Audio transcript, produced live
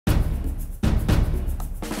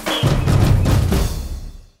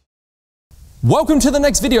Welcome to the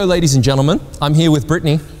next video, ladies and gentlemen. I'm here with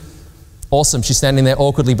Brittany. Awesome, she's standing there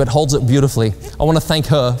awkwardly but holds it beautifully. I want to thank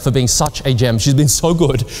her for being such a gem. She's been so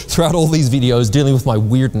good throughout all these videos dealing with my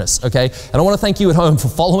weirdness, okay? And I want to thank you at home for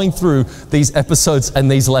following through these episodes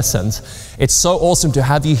and these lessons. It's so awesome to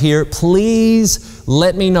have you here. Please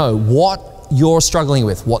let me know what you're struggling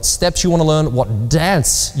with, what steps you want to learn, what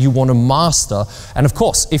dance you want to master, and of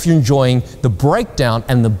course, if you're enjoying the breakdown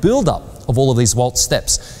and the build-up of all of these waltz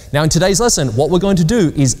steps. Now in today's lesson, what we're going to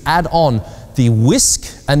do is add on the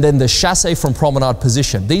whisk and then the chasse from promenade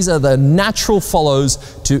position. These are the natural follows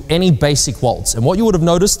to any basic waltz. And what you would have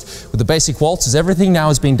noticed with the basic waltz is everything now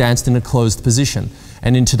is being danced in a closed position.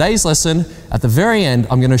 And in today's lesson, at the very end,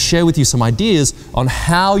 I'm going to share with you some ideas on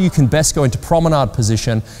how you can best go into promenade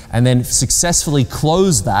position and then successfully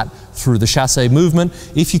close that through the chasse movement.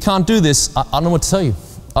 If you can't do this, I don't know what to tell you.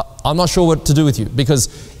 I'm not sure what to do with you because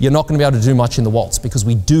you're not going to be able to do much in the waltz because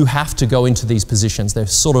we do have to go into these positions. They're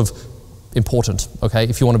sort of important, okay,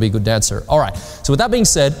 if you want to be a good dancer. All right, so with that being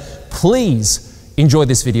said, please enjoy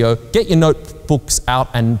this video. Get your notebooks out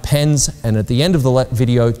and pens, and at the end of the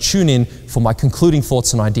video, tune in for my concluding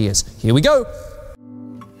thoughts and ideas. Here we go.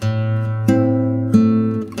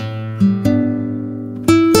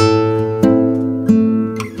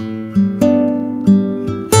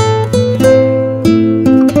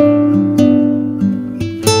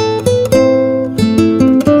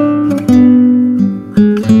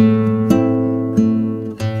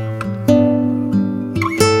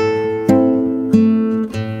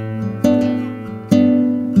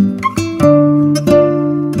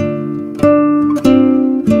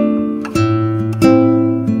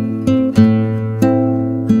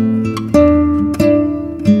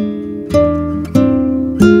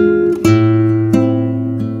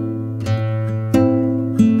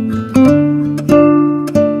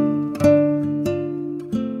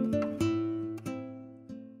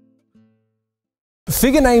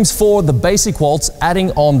 Figure names for the basic waltz,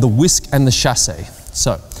 adding on the whisk and the chasse.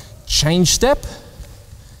 So, change step,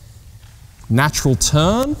 natural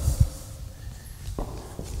turn,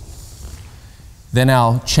 then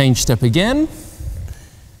our change step again,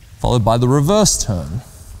 followed by the reverse turn.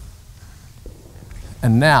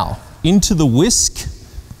 And now, into the whisk,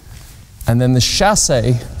 and then the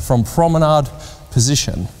chasse from promenade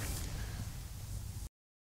position.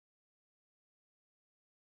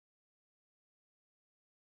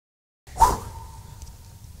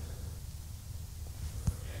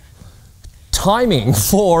 Timing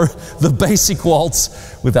for the basic waltz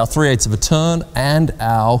with our 3/8 of a turn and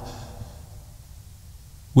our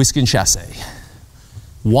whisk and chasse.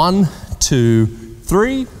 1, 2,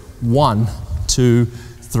 3, 1, 2,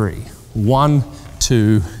 3, 1,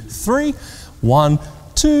 2, 3, 1,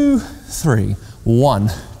 2, 3,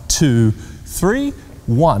 1, 2, 3,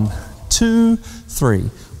 1, 2, 3,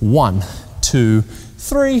 1, 2,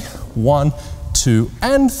 3, 1, 2,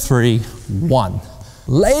 and 3, 1.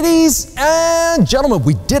 Ladies and gentlemen,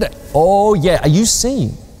 we did it. Oh yeah, are you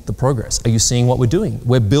seeing the progress? Are you seeing what we're doing?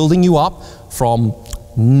 We're building you up from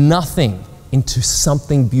nothing into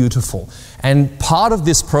something beautiful. And part of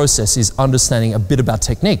this process is understanding a bit about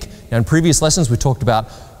technique. Now in previous lessons, we talked about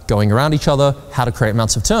going around each other, how to create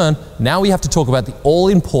mounts of turn. Now we have to talk about the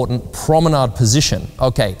all-important promenade position.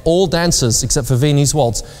 Okay, all dancers, except for Viennese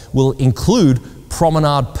waltz, will include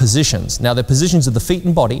promenade positions. Now they're positions of the feet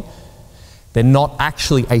and body. They're not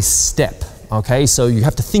actually a step, okay? So you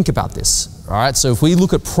have to think about this, all right? So if we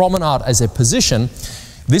look at promenade as a position,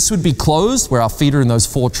 this would be closed where our feet are in those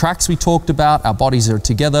 4 tracks we talked about, our bodies are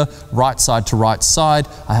together, right side to right side.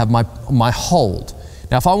 I have my hold.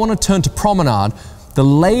 Now if I want to turn to promenade, the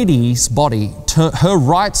lady's body, her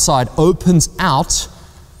right side opens out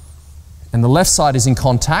and the left side is in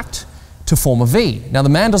contact to form a V. Now the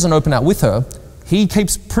man doesn't open out with her, he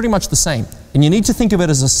keeps pretty much the same. And you need to think of it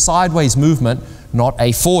as a sideways movement, not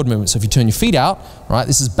a forward movement. So if you turn your feet out, right,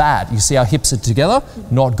 this is bad. You see our hips are together,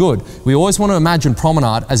 not good. We always want to imagine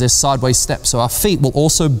promenade as a sideways step. So our feet will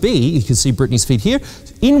also be, you can see Brittany's feet here,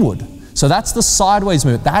 inward. So that's the sideways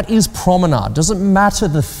movement. That is promenade. Doesn't matter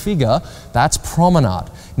the figure, that's promenade.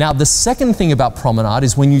 Now the second thing about promenade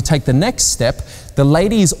is when you take the next step, the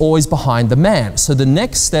lady is always behind the man. So the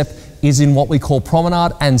next step is in what we call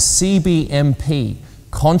promenade and CBMP.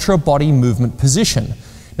 Contra body movement position.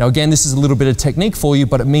 Now again, this is a little bit of technique for you,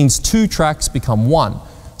 but it means 2 tracks become 1.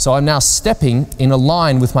 So I'm now stepping in a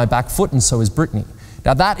line with my back foot, and so is Brittany.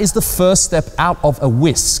 Now that is the first step out of a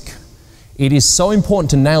whisk. It is so important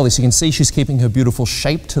to nail this. You can see she's keeping her beautiful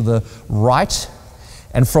shape to the right.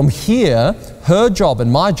 And from here, her job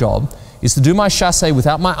and my job is to do my chasse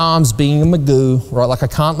without my arms being a magoo, right? Like I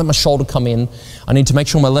can't let my shoulder come in. I need to make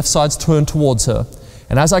sure my left side's turned towards her.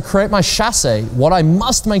 And as I create my chasse, what I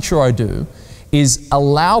must make sure I do is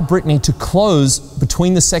allow Brittany to close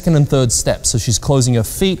between the second and third steps. So she's closing her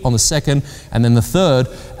feet on the second and then the third,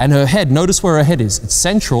 and her head, notice where her head is. It's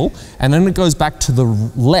central, and then it goes back to the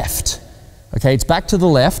left. Okay, it's back to the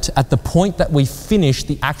left at the point that we finish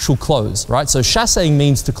the actual close, right? So chasseing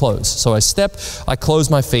means to close. So I step, I close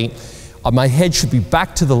my feet, my head should be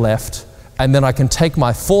back to the left, and then I can take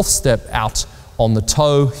my fourth step out on the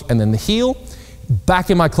toe and then the heel, back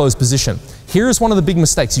in my closed position. Here is one of the big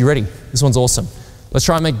mistakes. You ready? This one's awesome. Let's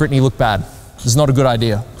try and make Brittany look bad. This is not a good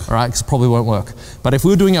idea, all right, because it probably won't work. But if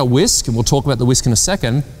we were doing our whisk, and we'll talk about the whisk in a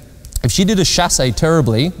second, if she did a chasse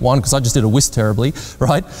terribly, one, because I just did a whisk terribly,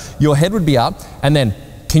 right, your head would be up, and then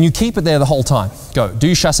can you keep it there the whole time? Go. Do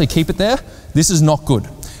your chasse, keep it there? This is not good.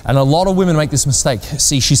 And a lot of women make this mistake.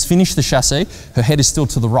 See, she's finished the chasse, her head is still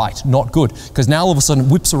to the right. Not good, because now all of a sudden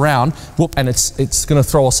it whips around, whoop, and it's going to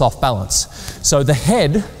throw us off balance. So the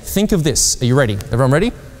head, think of this. Are you ready? Everyone ready?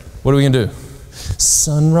 What are we going to do?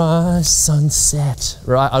 Sunrise, sunset,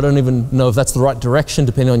 right? I don't even know if that's the right direction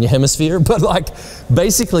depending on your hemisphere, but like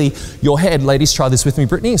basically your head, ladies, try this with me,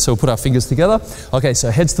 Brittany. So we'll put our fingers together. Okay, so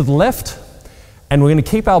heads to the left, and we're going to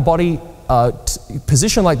keep our body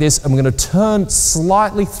positioned like this, and we're going to turn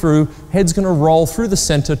slightly through. Head's going to roll through the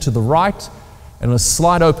center to the right, and we'll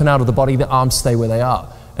slide open out of the body. The arms stay where they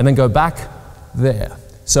are, and then go back there.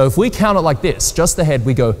 So if we count it like this, just the head,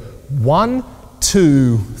 we go 1,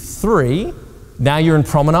 2, 3. Now you're in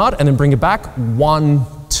promenade, and then bring it back, 1,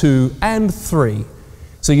 2, and 3.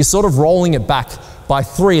 So you're sort of rolling it back. By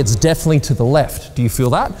 3, it's definitely to the left. Do you feel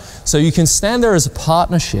that? So you can stand there as a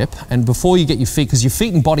partnership, and before you get your feet, because your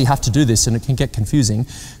feet and body have to do this and it can get confusing,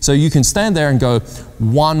 so you can stand there and go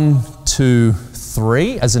 1, 2,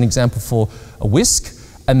 3 as an example for a whisk,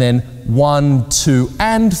 and then 1, 2,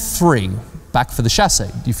 and 3 back for the chasse.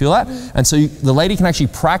 Do you feel that? And so the lady can actually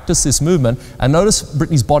practice this movement, and notice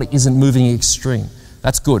Brittany's body isn't moving extreme.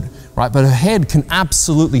 That's good, right? But her head can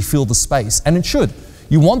absolutely feel the space, and it should.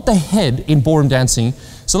 You want the head in ballroom dancing.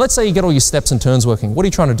 So let's say you get all your steps and turns working. What are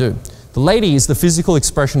you trying to do? The lady is the physical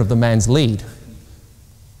expression of the man's lead.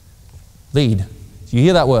 Lead. Do you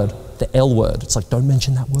hear that word? The L word. It's like, don't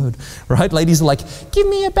mention that word, right? Ladies are like, give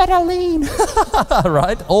me a better lead,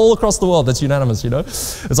 right? All across the world, that's unanimous, you know?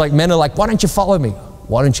 It's like men are like, why don't you follow me?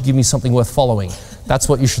 Why don't you give me something worth following? That's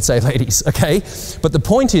what you should say, ladies, okay? But the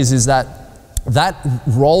point is that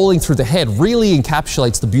rolling through the head really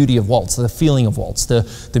encapsulates the beauty of waltz, the feeling of waltz, the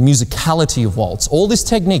musicality of waltz. All this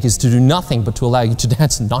technique is to do nothing but to allow you to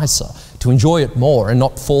dance nicer, to enjoy it more and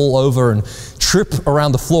not fall over and trip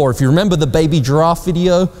around the floor. If you remember the baby giraffe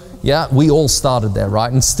video, yeah, we all started there,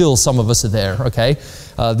 right? And still some of us are there, okay?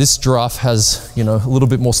 This giraffe has, you know, a little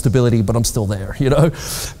bit more stability, but I'm still there, you know?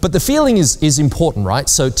 But the feeling is important, right?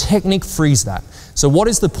 So technique frees that. So what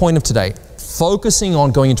is the point of today? Focusing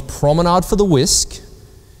on going into promenade for the whisk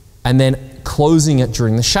and then closing it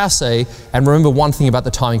during the chasse. And remember one thing about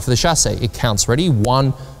the timing for the chasse. It counts, ready?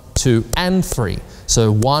 1, 2, and 3.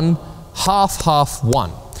 So 1, half, half,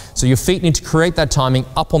 1. So your feet need to create that timing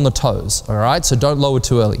up on the toes, all right? So don't lower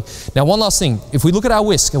too early. Now one last thing, if we look at our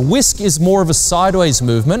whisk, a whisk is more of a sideways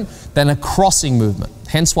movement than a crossing movement.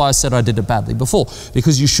 Hence why I said I did it badly before,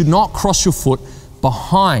 because you should not cross your foot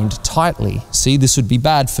behind tightly. See, this would be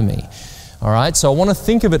bad for me. All right, so I want to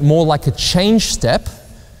think of it more like a change step,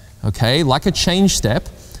 okay, like a change step,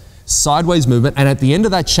 sideways movement, and at the end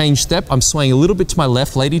of that change step, I'm swaying a little bit to my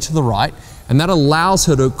left, lady to the right, and that allows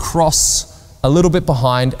her to cross a little bit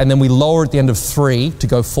behind, and then we lower at the end of 3 to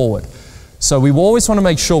go forward. So we always want to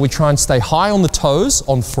make sure we try and stay high on the toes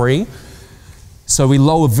on 3, so we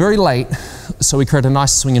lower very late, so we create a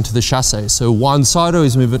nice swing into the chasse. So 1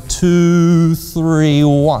 sideways movement, 2, 3,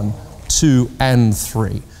 1, 2, and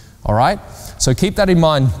 3. All right, so keep that in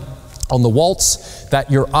mind on the waltz,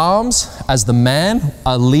 that your arms as the man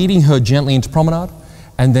are leading her gently into promenade,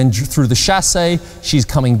 and then through the chasse, she's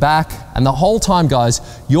coming back, and the whole time, guys,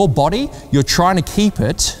 your body, you're trying to keep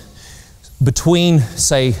it between,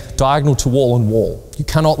 say, diagonal to wall and wall. You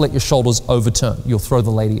cannot let your shoulders overturn. You'll throw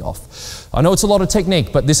the lady off. I know it's a lot of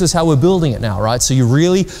technique, but this is how we're building it now, right? So you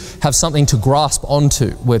really have something to grasp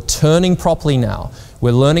onto. We're turning properly now.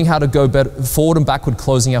 We're learning how to go forward and backward,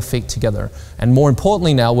 closing our feet together. And more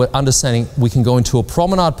importantly now, we're understanding we can go into a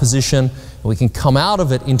promenade position, and we can come out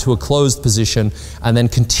of it into a closed position, and then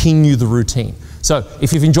continue the routine. So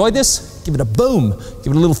if you've enjoyed this, give it a boom. Give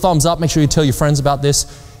it a little thumbs up. Make sure you tell your friends about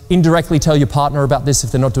this. Indirectly tell your partner about this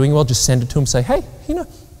if they're not doing well. Just send it to them. Say, hey, you know,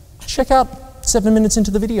 check out 7 minutes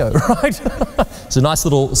into the video, right? It's a nice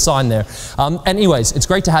little sign there. Anyways, it's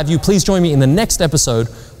great to have you. Please join me in the next episode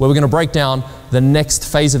where we're going to break down the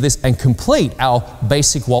next phase of this and complete our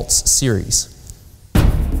Basic Waltz series.